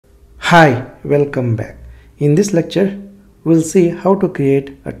Hi, welcome back. In this lecture, we'll see how to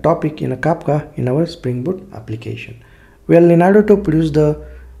create a topic in a Kafka in our Spring Boot application. Well, in order to produce the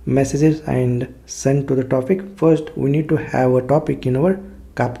messages and send to the topic, first we need to have a topic in our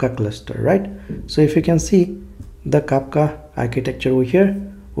Kafka cluster, right? So if you can see the Kafka architecture over here,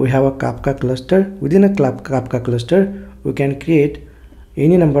 we have a Kafka cluster. Within a Kafka cluster, we can create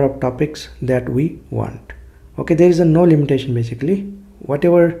any number of topics that we want. Okay, there is no limitation basically.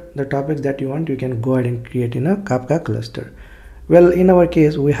 Whatever the topics that you want, you can go ahead and create in a Kafka cluster. Well, in our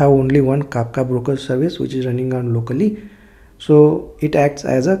case, we have only one Kafka broker service which is running on locally, so it acts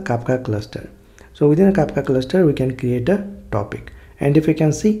as a Kafka cluster. So within a Kafka cluster, we can create a topic, and if you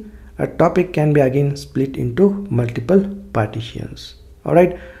can see, a topic can be again split into multiple partitions. All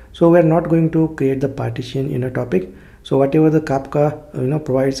right, so we are not going to create the partition in a topic. So whatever the Kafka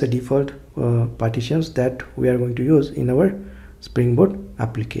provides a default partitions that we are going to use in our Spring Boot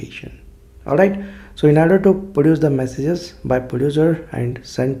application. Alright, so in order to produce the messages by producer and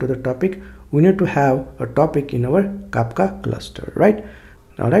send to the topic, we need to have a topic in our Kafka cluster, right?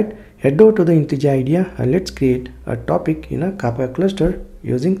 Alright, head over to the IntelliJ IDEA and let's create a topic in a Kafka cluster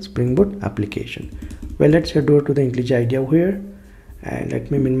using Spring Boot application. Well, let's head over to the IntelliJ IDEA here, and let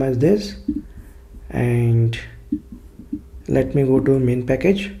me minimize this, and let me go to main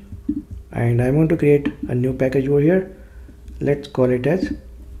package, and I'm going to create a new package over here. Let's call it as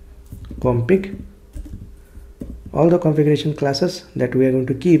config. All the configuration classes that we are going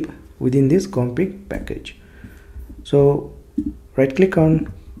to keep within this config package. So right click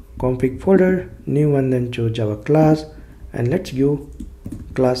on config folder, new one, then choose Java class, and let's give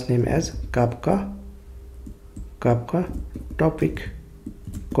class name as Kafka topic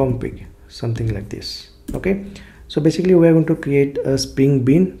config, something like this. Okay, so basically we are going to create a Spring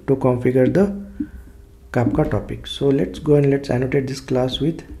Bean to configure the Kafka topic. So let's go and let's annotate this class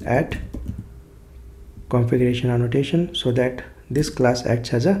with @configuration annotation, so that this class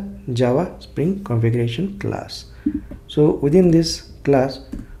acts as a Java Spring configuration class. So within this class,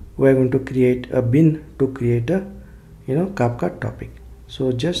 we are going to create a bin to create a Kafka topic.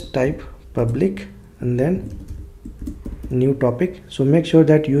 So just type public and then new topic. So make sure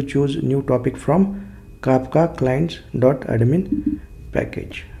that you choose new topic from Kafka clients.admin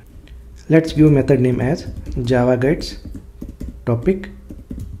package. Let's give method name as Java guides topic,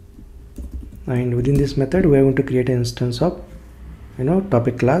 and within this method we are going to create an instance of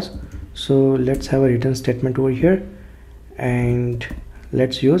topic class. So let's have a return statement over here, and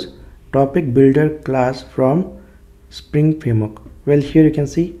let's use topic builder class from Spring Framework. Well, here you can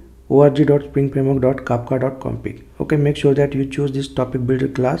see org.springframework.kafka.config. okay, make sure that you choose this topic builder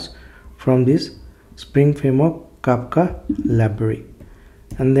class from this Spring Framework Kafka library,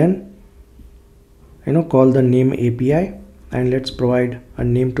 and then call the name API, and let's provide a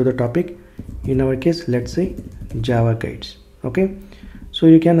name to the topic. In our case, let's say Java guides. Okay, so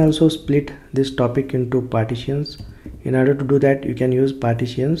you can also split this topic into partitions. In order to do that, you can use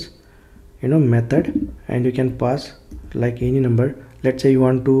partitions method, and you can pass like any number. Let's say you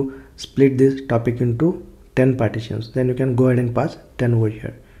want to split this topic into 10 partitions, then you can go ahead and pass 10 over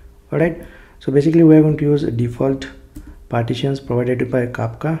here. All right, so basically we are going to use a default partitions provided by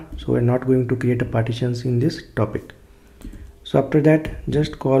Kafka, so we're not going to create a partitions in this topic. So after that,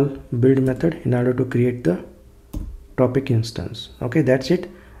 just call build method in order to create the topic instance. Okay, that's it.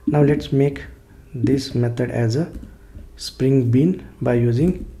 Now let's make this method as a Spring Bean by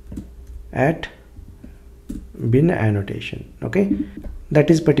using @bin annotation. Okay, that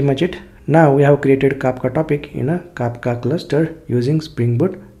is pretty much it. Now we have created Kafka topic in a Kafka cluster using Spring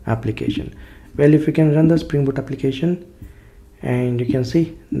Boot application. Well, if you can run the Spring Boot application, and you can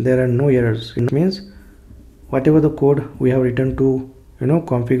see there are no errors, it means whatever the code we have written to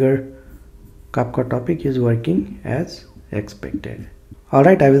configure Kafka topic is working as expected. All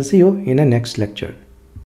right, I will see you in a next lecture.